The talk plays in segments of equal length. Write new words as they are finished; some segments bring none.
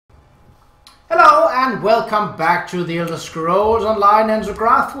and welcome back to the Elder Scrolls Online and the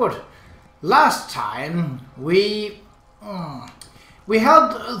Grathwood. Last time we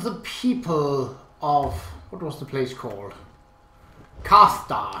helped the people of, what was the place called?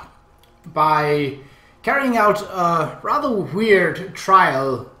 Karthdar, by carrying out a rather weird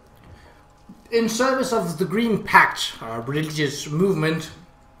trial in service of the Green Pact, a religious movement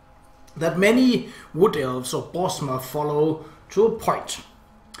that many wood elves or Bosmer follow to a point.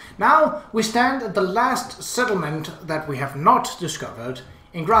 Now we stand at the last settlement that we have not discovered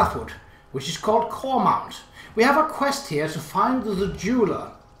in Grathwood, which is called Cormount. We have a quest here to find the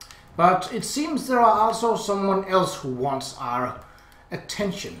jeweler, but it seems there are also someone else who wants our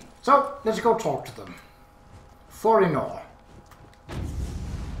attention. So let's go talk to them. Forinor.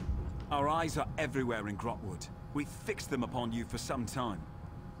 Our eyes are everywhere in Grotwood. We've fixed them upon you for some time.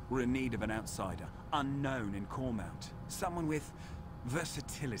 We're in need of an outsider, unknown in Cormount. Someone with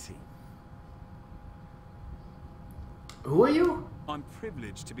versatility. Who are you? I'm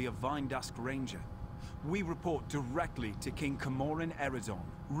privileged to be a Vindusk Ranger. We report directly to King Camoran Eredon,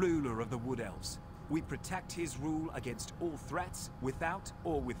 ruler of the Wood Elves. We protect his rule against all threats, without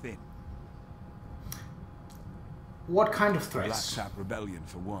or within. What kind of threats? Blacksap Rebellion,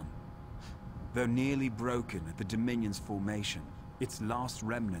 for one. Though nearly broken at the Dominion's formation, its last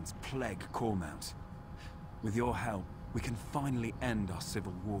remnants plague Cormount. With your help, we can finally end our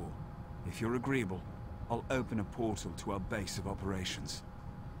civil war. If you're agreeable, I'll open a portal to our base of operations.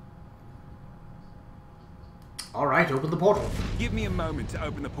 Alright, open the portal. Give me a moment to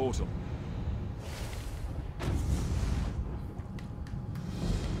open the portal.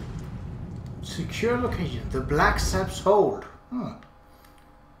 Secure location, the Blacksap's hold.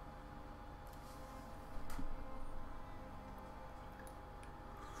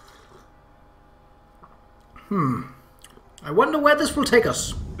 I wonder where this will take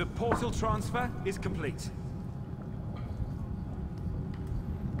us. The portal transfer is complete.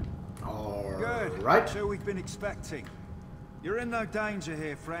 Good. Right. That's who we've been expecting. You're in no danger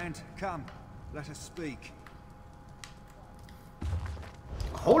here, friend. Come, let us speak.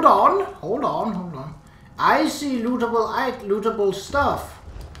 Hold on. I see lootable stuff.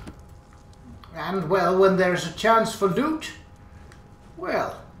 And well, when there's a chance for loot,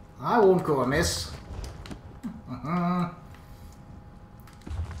 well, I won't go amiss.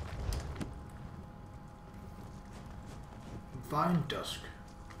 Vindusk.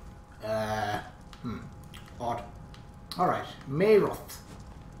 Odd. Alright, Mayroth.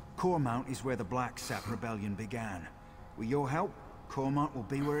 Cormount is where the Blacksap Rebellion began. With your help, Cormount will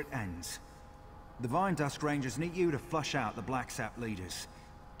be where it ends. The Vindusk Rangers need you to flush out the Blacksap leaders.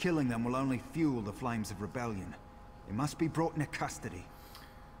 Killing them will only fuel the flames of rebellion. They must be brought into custody.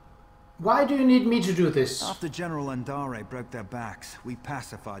 Why do you need me to do this? After General Andare broke their backs, we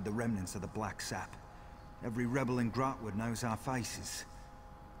pacified the remnants of the Blacksap. Every rebel in Grotwood knows our faces.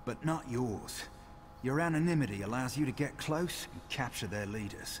 But not yours. Your anonymity allows you to get close and capture their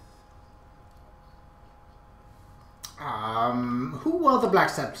leaders. Who are the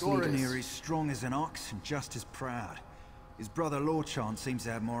Blacksap's leaders? Goranir is strong as an ox and just as proud. His brother Lorchant seems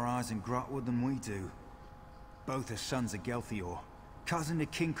to have more eyes in Grotwood than we do. Both are sons of Gelthior, cousin to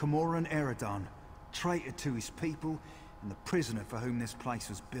King Camoran Eredon, traitor to his people, and the prisoner for whom this place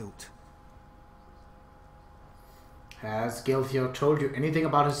was built. Has Gelthior told you anything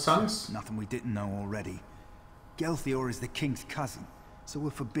about his sons? Nothing we didn't know already. Gelthior is the king's cousin, so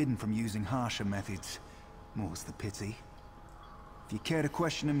we're forbidden from using harsher methods. More's the pity. If you care to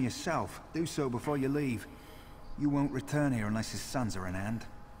question him yourself, do so before you leave. You won't return here unless his sons are in hand.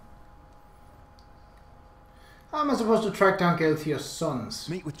 How am I supposed to track down Gelthior's sons?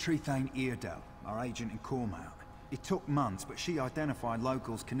 Meet with Trethane Eardell, our agent in Cormount. It took months, but she identified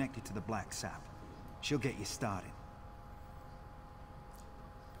locals connected to the Blacksap. She'll get you started.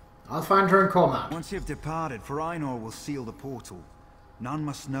 I'll find her in Cormount. Once you've departed, Forinor will seal the portal. None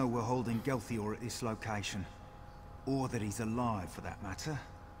must know we're holding Gelthior at this location. Or that he's alive, for that matter.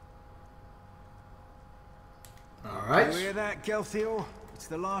 Alright. You hear that, Gelthior? It's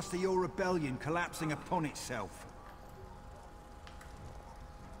the last of your rebellion collapsing upon itself.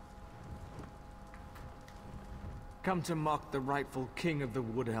 Come to mock the rightful king of the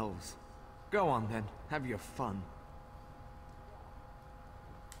Wood Elves. Go on then, have your fun.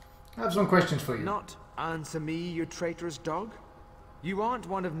 I have some questions for you. Not answer me, you traitorous dog. You aren't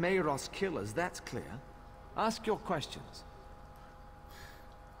one of Mayroth's killers, that's clear. Ask your questions.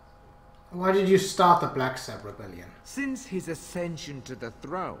 Why did you start the Blacksap Rebellion? Since his ascension to the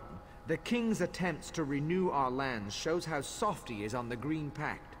throne, the king's attempts to renew our lands shows how soft he is on the Green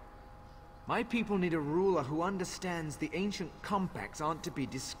Pact. My people need a ruler who understands the ancient compacts aren't to be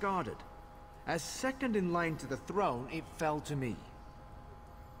discarded. As second in line to the throne, it fell to me.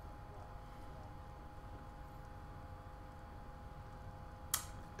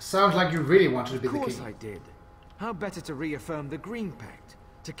 Sounds like you really wanted to be the king. Of course I did. How better to reaffirm the Green Pact,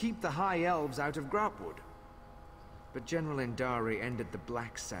 to keep the High Elves out of Grotwood. But General Indari ended the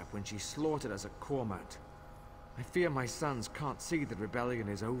Blacksap when she slaughtered us at Cormount. I fear my sons can't see the rebellion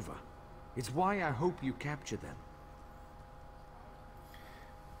is over. It's why I hope you capture them.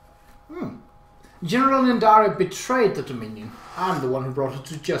 General Indari betrayed the Dominion. I'm the one who brought it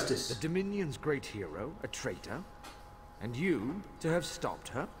to justice. The Dominion's great hero, a traitor, and you to have stopped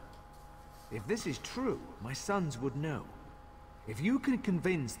her? If this is true, my sons would know. If you can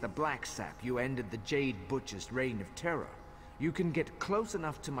convince the Blacksap you ended the Jade Butcher's reign of terror, you can get close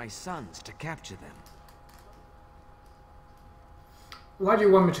enough to my sons to capture them. Why do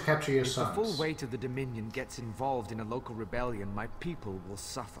you want me to capture your If sons? the full weight of the Dominion gets involved in a local rebellion, my people will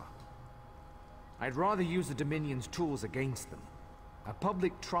suffer. I'd rather use the Dominion's tools against them. A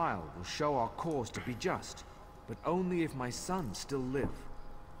public trial will show our cause to be just, but only if my sons still live.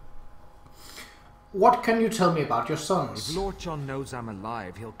 What can you tell me about your sons? If Lord John knows I'm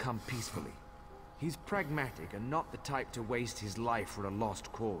alive, he'll come peacefully. He's pragmatic and not the type to waste his life for a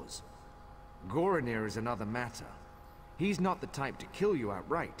lost cause. Goranir is another matter. He's not the type to kill you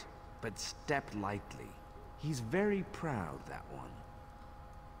outright, but step lightly. He's very proud, that one.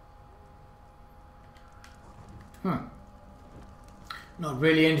 Not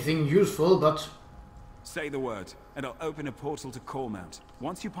really anything useful, but... Say the word, and I'll open a portal to Cormount.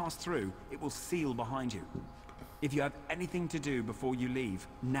 Once you pass through, it will seal behind you. If you have anything to do before you leave,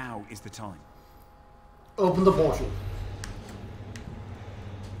 now is the time. Open the portal.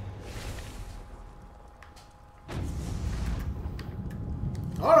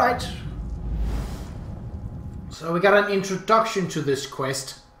 Alright. So we got an introduction to this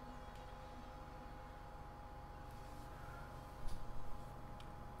quest.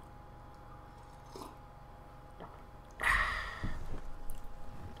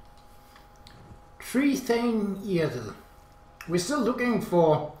 We're still looking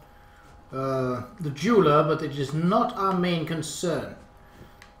for the jeweler, but it is not our main concern.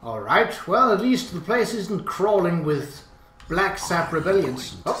 Alright, well, at least the place isn't crawling with Blacksap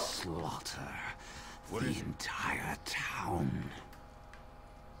Rebellions. Oh. Slaughter the entire town.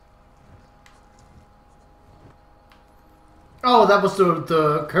 Oh, that was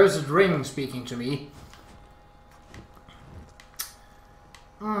the cursed ring speaking to me.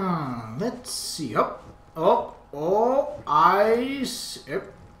 Let's see. Hello.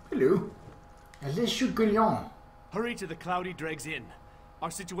 Alicia Guillon. Hurry to the Cloudy Dregs Inn.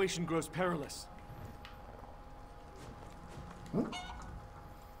 Our situation grows perilous.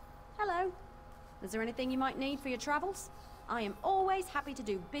 Hello. Is there anything you might need for your travels? I am always happy to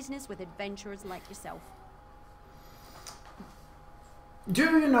do business with adventurers like yourself. Do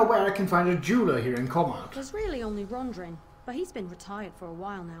you know where I can find a jeweler here in Cormount? There's really only Rondrin, but he's been retired for a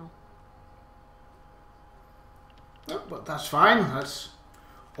while now. Oh, but that's fine. That's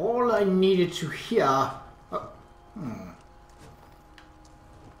all I needed to hear. I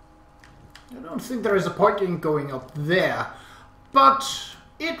don't think there is a point in going up there, but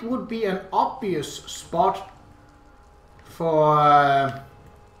it would be an obvious spot for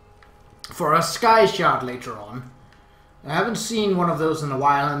a sky shard later on. I haven't seen one of those in a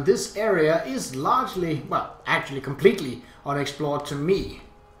while, and this area is largely, well, actually completely unexplored to me.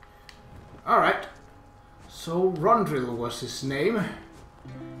 Alright. So Rondril was his name.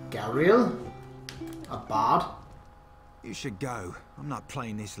 Garil. A bard. You should go. I'm not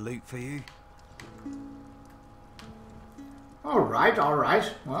playing this loot for you. Alright,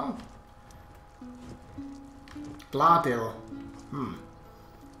 alright. Well. Gladil.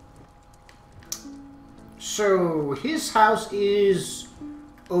 So, his house is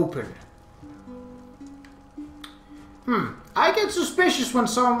open. I get suspicious when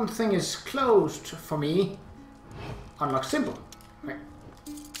something is closed for me. Unlock simple. Right.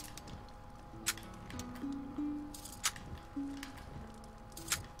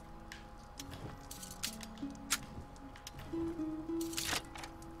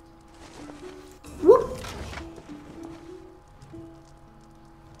 Whoop.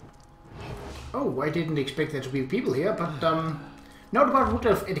 Oh, I didn't expect there to be people here, but note about Wood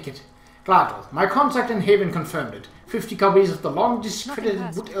Elf etiquette. Gladwell, my contact in Haven confirmed it. 50 copies of the long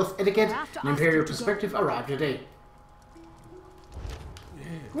discredited Wood Elf etiquette and Imperial perspective arrived today.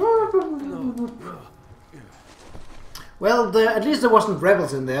 Well, at least there wasn't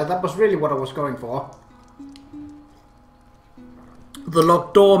rebels in there. That was really what I was going for. The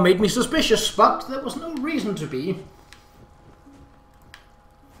locked door made me suspicious, but there was no reason to be.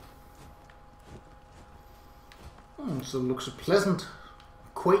 So it looks a pleasant,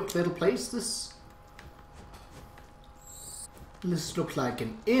 quaint little place. This looks like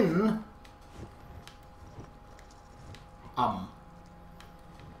an inn.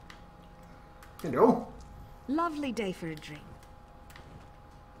 Hello. Lovely day for a drink.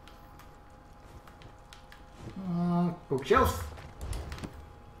 Bookshelf.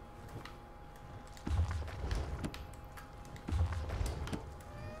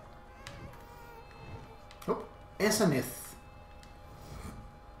 Oh, Esanith.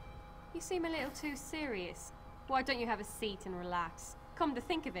 You seem a little too serious. Why don't you have a seat and relax? Come to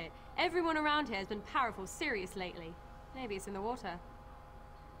think of it, everyone around here has been powerful serious lately. Maybe it's in the water.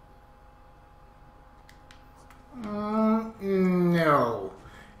 No.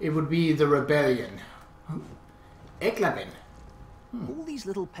 It would be the rebellion. Eklabin. All these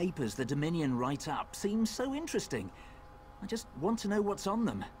little papers the Dominion write up seem so interesting. I just want to know what's on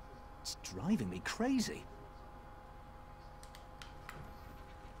them. It's driving me crazy.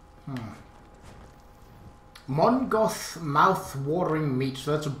 Mongoth mouth-watering meat,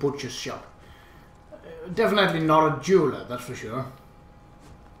 so that's a butcher's shop. Definitely not a jeweler, that's for sure.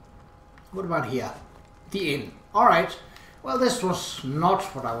 What about here? The inn. Alright. Well, this was not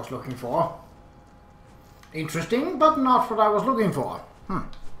what I was looking for. Interesting, but not what I was looking for.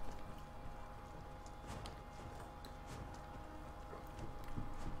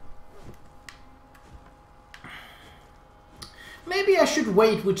 Maybe I should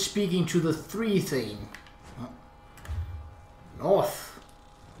wait with speaking to the three thing. North.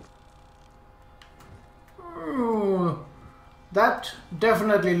 That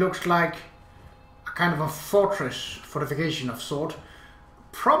definitely looks like a kind of a fortress fortification of sort.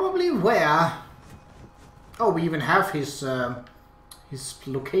 Probably where... Oh, we even have his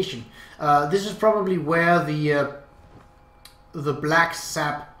location. This is probably where the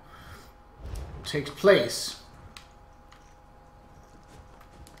Blacksap takes place.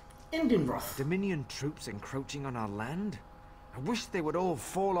 Indianroth. Dominion troops encroaching on our land? I wish they would all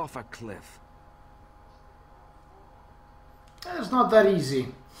fall off a cliff. It's not that easy.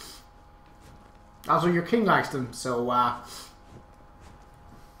 Also, your king likes them, so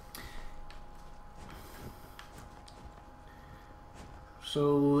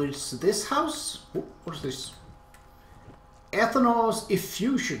so it's this house? What is this? Ethanor's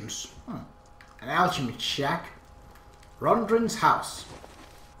Effusions. An alchemy shack. Rondrin's house.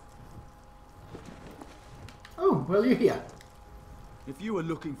 Oh, well, you're here. If you are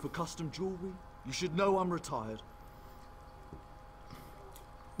looking for custom jewelry, you should know I'm retired.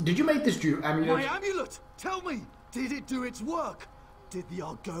 Did you make this amulet? My amulet! Tell me! Did it do its work? Did the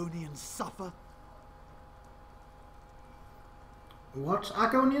Argonians suffer? What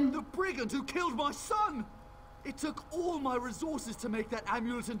Argonian? The brigand who killed my son! It took all my resources to make that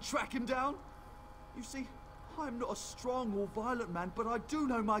amulet and track him down. You see, I'm not a strong or violent man, but I do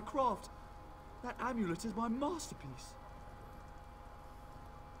know my craft. That amulet is my masterpiece.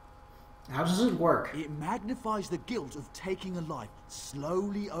 How does it work? It magnifies the guilt of taking a life,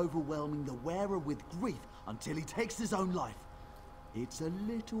 slowly overwhelming the wearer with grief until he takes his own life. It's a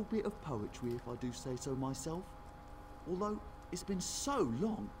little bit of poetry, if I do say so myself. Although it's been so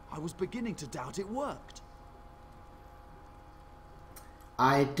long, I was beginning to doubt it worked.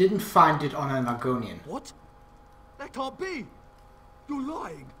 I didn't find it on an Argonian. What? That can't be! You're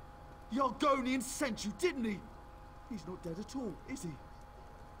lying! The Argonian sent you, didn't he? He's not dead at all, is he?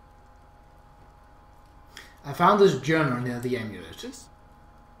 I found this journal near the amulet. This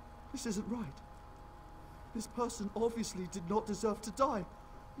isn't right. This person obviously did not deserve to die.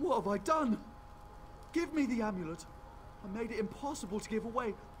 What have I done? Give me the amulet. I made it impossible to give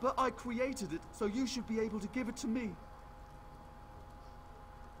away, but I created it, so you should be able to give it to me.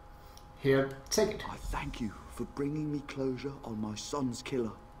 Here, take it. I thank you for bringing me closure on my son's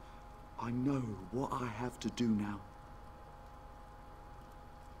killer. I know what I have to do now.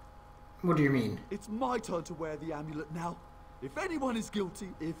 What do you mean? It's my turn to wear the amulet now. If anyone is guilty,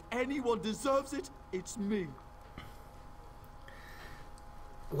 if anyone deserves it, it's me.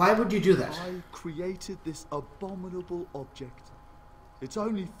 Why would you do that? I created this abominable object. It's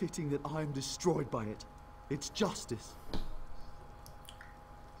only fitting that I am destroyed by it. It's justice.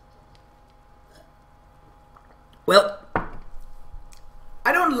 Well,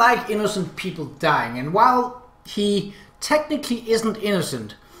 I don't like innocent people dying, and while he technically isn't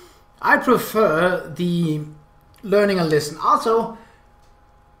innocent, I prefer the learning a lesson. Also,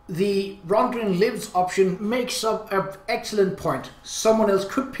 the Rondrin Lives option makes up an excellent point. Someone else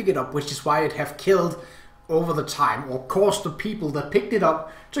could pick it up, which is why it have killed over the time, or caused the people that picked it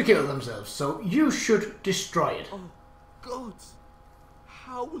up to kill themselves. So you should destroy it. Oh, gods!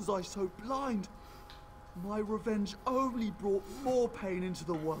 How was I so blind? My revenge only brought more pain into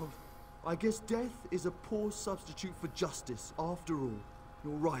the world. I guess death is a poor substitute for justice, after all.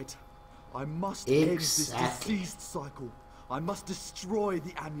 You're right. I must end this diseased cycle. I must destroy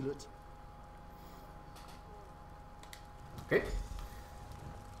the amulet. Okay.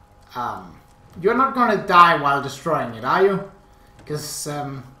 You're not gonna die while destroying it, are you? Because,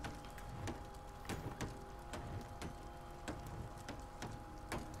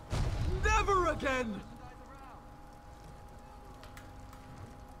 Never again!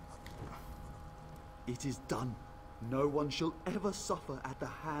 It is done. No one shall ever suffer at the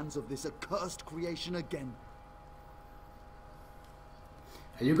hands of this accursed creation again.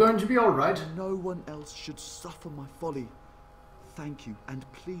 Are you going to be alright? No one else should suffer my folly. Thank you, and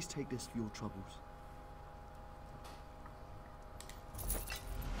please take this for your troubles.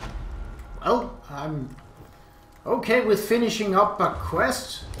 Well, I'm okay with finishing up a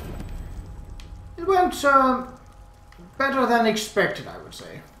quest. It went better than expected, I would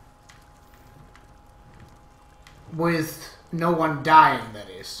say. With no one dying, that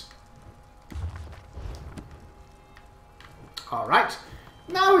is. Alright,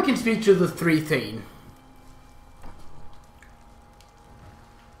 now we can speak to the three Thane.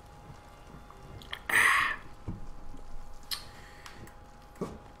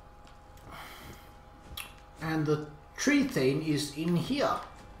 And the tree Thane is in here.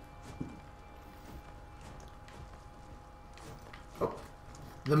 Oh,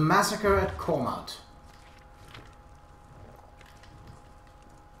 the massacre at Cormount.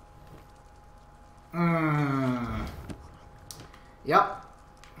 Yep.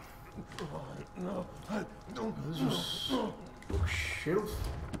 This is bookshelf.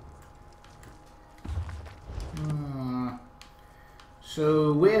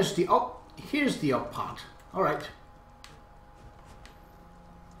 So where's the up? Here's the up part. All right.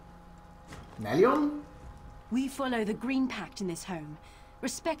 Nalion? We follow the Green Pact in this home.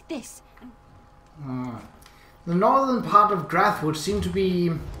 Respect this. The northern part of Qa'Rajh would seem to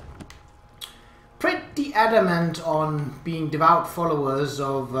be pretty adamant on being devout followers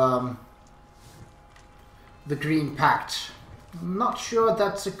of the Green Pact. I'm not sure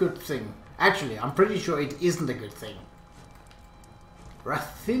that's a good thing. Actually, I'm pretty sure it isn't a good thing.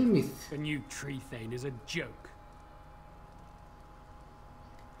 Rathilmith. The new tree Thane is a joke.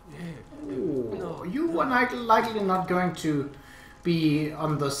 Oh, you are likely not going to be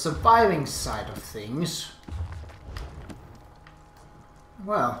on the surviving side of things.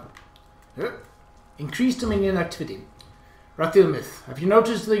 Well, increased Dominion activity. Rathilmith, have you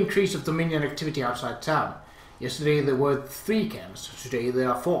noticed the increase of Dominion activity outside town? Yesterday there were 3 camps, today there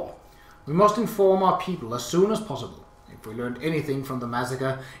are 4. We must inform our people as soon as possible. If we learned anything from the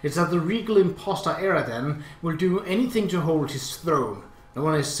massacre, it's that the regal impostor Eradan will do anything to hold his throne. No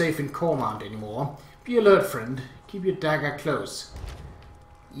one is safe in Cormount anymore. Be alert, friend. Keep your dagger close.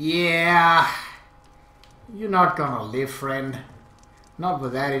 Yeah. You're not gonna live, friend. Not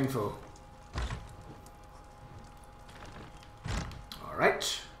with that info.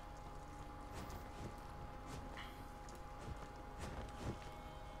 Alright.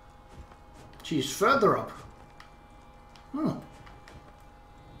 She's further up.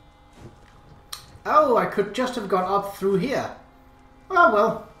 Oh, I could just have gone up through here. Oh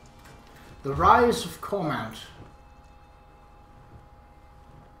well. The rise of Cormount.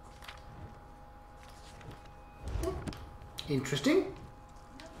 Interesting.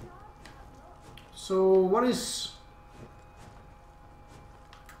 So what is...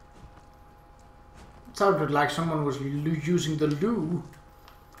 It sounded like someone was using the loo.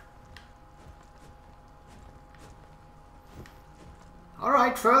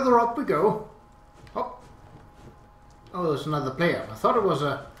 Alright, further up we go. Oh. Oh, there's another player. I thought it was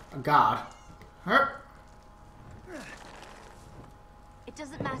a guard. It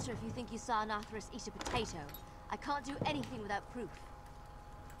doesn't matter if you think you saw an Arthurus eat a potato. I can't do anything without proof.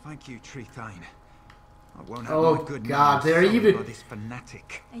 Thank you, Tree Thane. I won't have Oh my good God, name they're sullied even... by this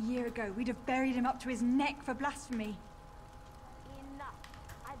fanatic. A year ago, we'd have buried him up to his neck for blasphemy. Enough.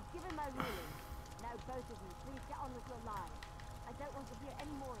 I've given my ruling. Now both of you, please get on with your lives. I don't want to hear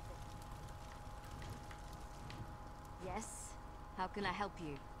any more of it. Yes? How can I help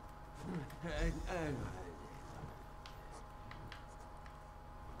you?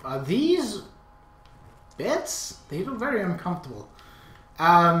 Are these beds? They look very uncomfortable.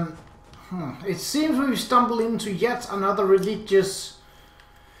 It seems we've stumbled into yet another religious,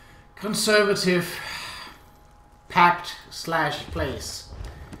 conservative pact / place.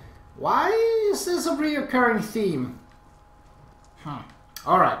 Why is this a reoccurring theme?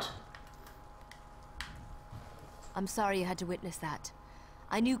 Alright. I'm sorry you had to witness that.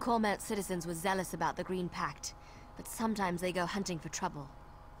 I knew Cormount citizens were zealous about the Green Pact, but sometimes they go hunting for trouble.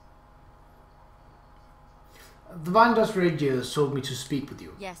 The Vinedust Rangers told me to speak with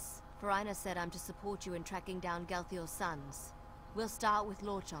you. Yes, Farina said I'm to support you in tracking down Gelthior's sons. We'll start with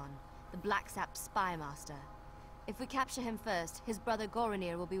Lorchon, the Blacksap spy master. If we capture him first, his brother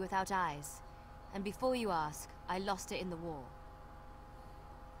Goronir will be without eyes. And before you ask, I lost it in the war.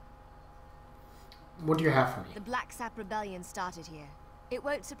 What do you have for me? The Blacksap Rebellion started here. It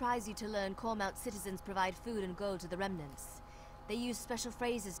won't surprise you to learn Cormount citizens provide food and gold to the remnants. They use special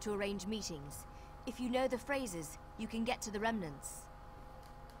phrases to arrange meetings. If you know the phrases, you can get to the remnants.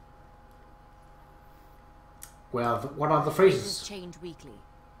 Well, what are the phrases? Change weekly.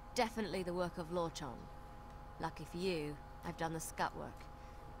 Definitely the work of Lorchon. Lucky for you, I've done the scut work.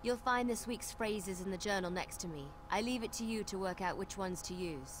 You'll find this week's phrases in the journal next to me. I leave it to you to work out which ones to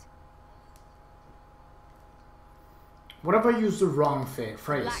use. What if I use the wrong phrase?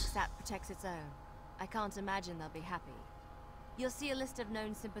 Blacksap protects its own. I can't imagine they'll be happy. You'll see a list of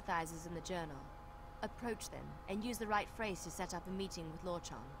known sympathizers in the journal. Approach them, and use the right phrase to set up a meeting with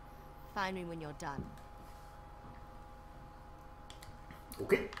Lorchon. Find me when you're done.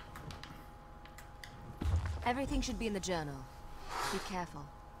 Okay. Everything should be in the journal. Be careful.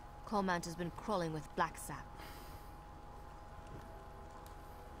 Cormount has been crawling with Blacksap.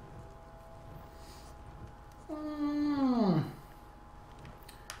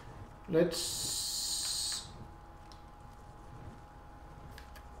 Let's...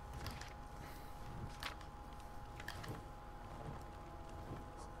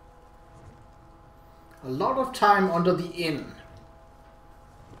 A lot of time under the inn.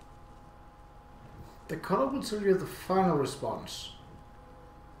 The color will tell you the final response.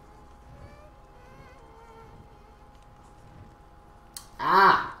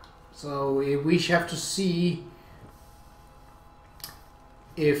 Ah! So we have to see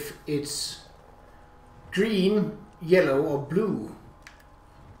if it's green, yellow, or blue.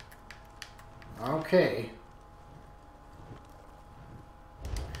 Okay.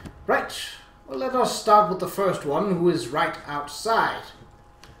 Right. Well, let us start with the first one, who is right outside.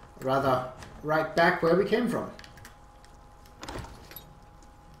 Rather, right back where we came from.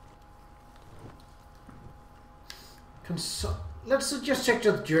 Let's just check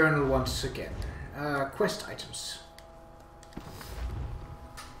the journal once again. Quest items.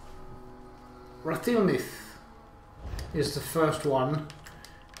 Rathilmith is the first one.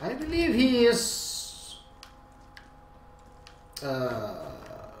 I believe he is...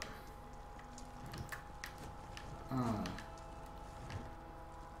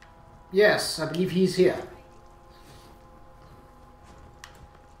 Yes, I believe he's here.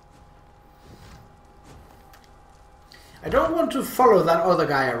 I don't want to follow that other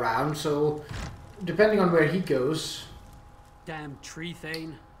guy around, so depending on where he goes... Damn tree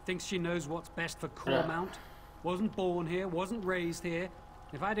thane. Thinks she knows what's best for Cormount. Wasn't born here, wasn't raised here.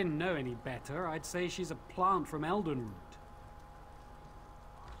 If I didn't know any better, I'd say she's a plant from Eldenroot.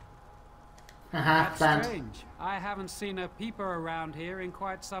 That's strange. I haven't seen a peeper around here in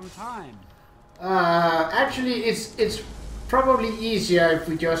quite some time. Actually, it's probably easier if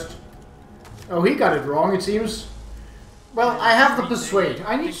we just... Oh, he got it wrong, it seems. Well, I have the persuade.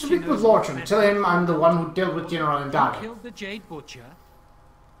 I need to speak with Lorchon. Tell him I'm the one who dealt with General Andari. Killed the Jade Butcher?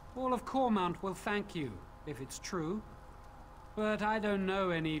 All of Cormount will thank you, if it's true. But I don't know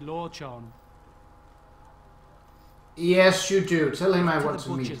any Lorchon. Yes, you do. Tell him I want to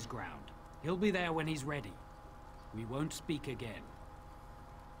meet. Butcher's ground. He'll be there when he's ready. We won't speak again.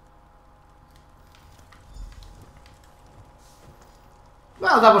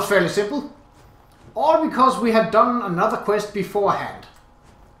 Well, that was fairly simple. All because we had done another quest beforehand.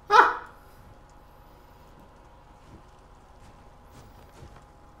 Ah!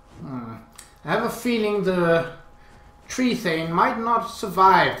 I have a feeling the tree thing might not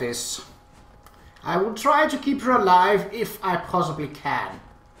survive this. I will try to keep her alive if I possibly can.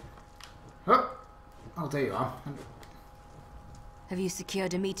 Oh, there you are. Have you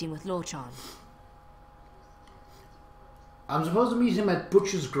secured a meeting with Lorchon? I'm supposed to meet him at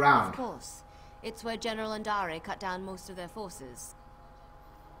Butcher's ground. Of course. It's where General Andari cut down most of their forces.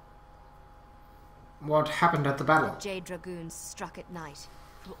 What happened at the battle? The Jade Dragoons struck at night,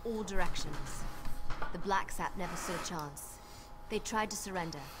 from all directions. The Blacksap never stood a chance. They tried to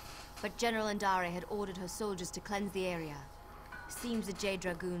surrender, but General Andari had ordered her soldiers to cleanse the area. Seems the Jade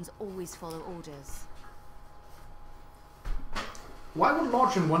Dragoons always follow orders. Why would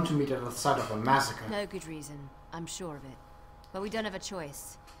Lorchon want to meet at the site of a massacre? No good reason, I'm sure of it. But we don't have a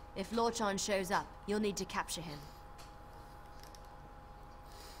choice. If Lorchon shows up, you'll need to capture him.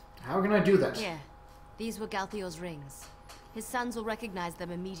 How can I do that? Here. These were Gelthior's rings. His sons will recognize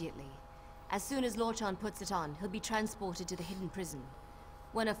them immediately. As soon as Lorchan puts it on, he'll be transported to the hidden prison.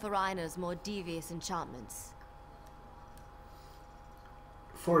 One of Farina's more devious enchantments.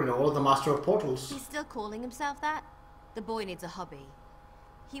 For it all, the master of portals. He's still calling himself that? The boy needs a hobby.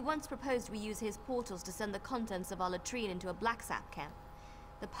 He once proposed we use his portals to send the contents of our latrine into a Blacksap camp.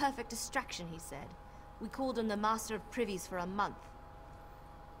 The perfect distraction, he said. We called him the Master of Privies for a month.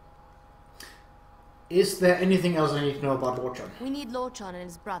 Is there anything else I need to know about Lorchan? We need Lorchan and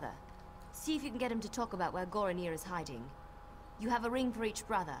his brother. See if you can get him to talk about where Goronir is hiding. You have a ring for each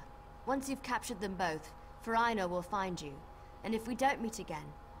brother. Once you've captured them both, Farina will find you. And if we don't meet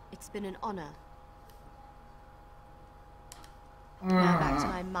again, it's been an honor. Now back to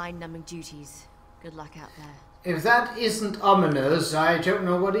my mind-numbing duties. Good luck out there. If that isn't ominous, I don't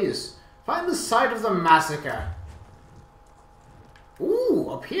know what is. Find the site of the massacre. Ooh,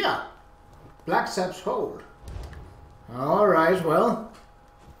 up here. Blacksap's hold. Alright, well.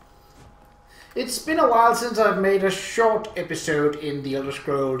 It's been a while since I've made a short episode in the Elder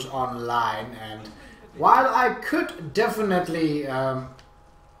Scrolls Online, and while I could definitely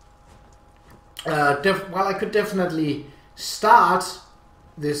start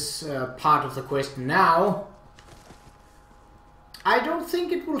this part of the quest now, I don't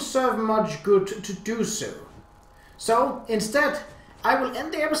think it will serve much good to do so. So instead, I will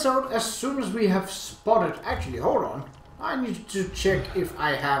end the episode as soon as we have spotted. Actually, hold on. I need to check if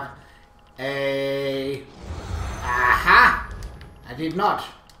I have a... Aha! I did not.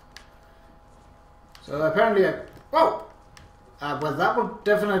 So apparently I... Whoa! Well, that will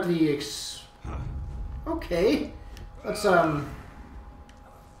definitely... Okay. Let's,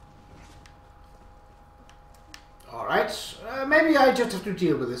 Alright. Maybe I just have to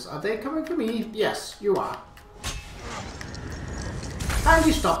deal with this. Are they coming for me? Yes, you are.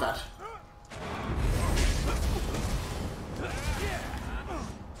 Kindly stop that.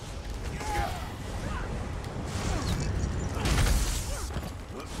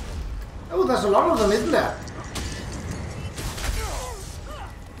 Oh, there's a lot of them, isn't there?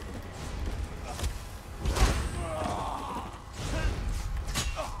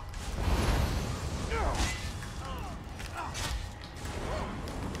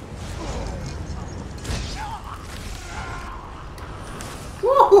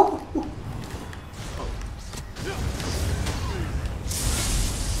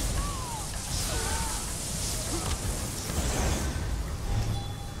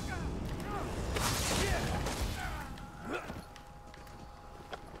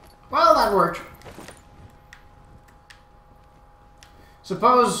 Well, that worked.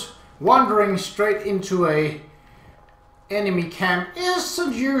 Suppose wandering straight into a enemy camp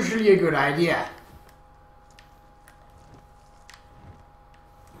isn't usually a good idea.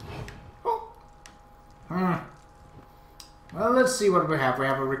 Oh. Well, let's see what we have. We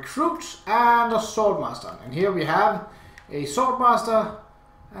have a recruit and a swordmaster. And here we have a swordmaster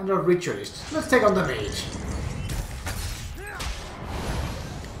and a ritualist. Let's take on the mage.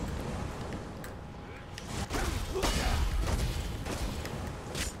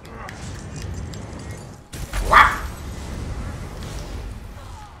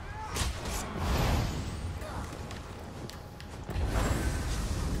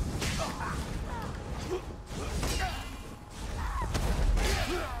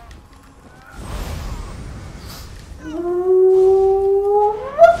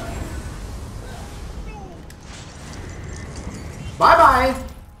 Bye-bye!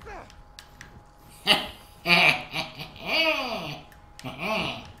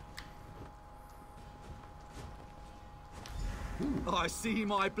 I see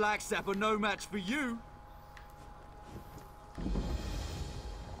my Blacksap are no match for you.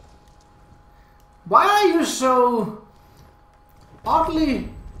 Why are you so oddly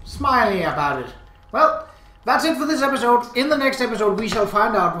smiley about it? Well, that's it for this episode. In the next episode, we shall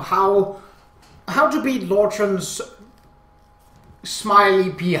find out how to beat Lorchan's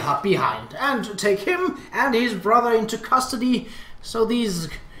smiley behind and take him and his brother into custody so these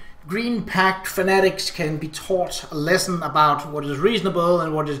Green Pact fanatics can be taught a lesson about what is reasonable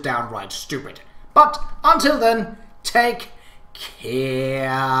and what is downright stupid. But until then, take care.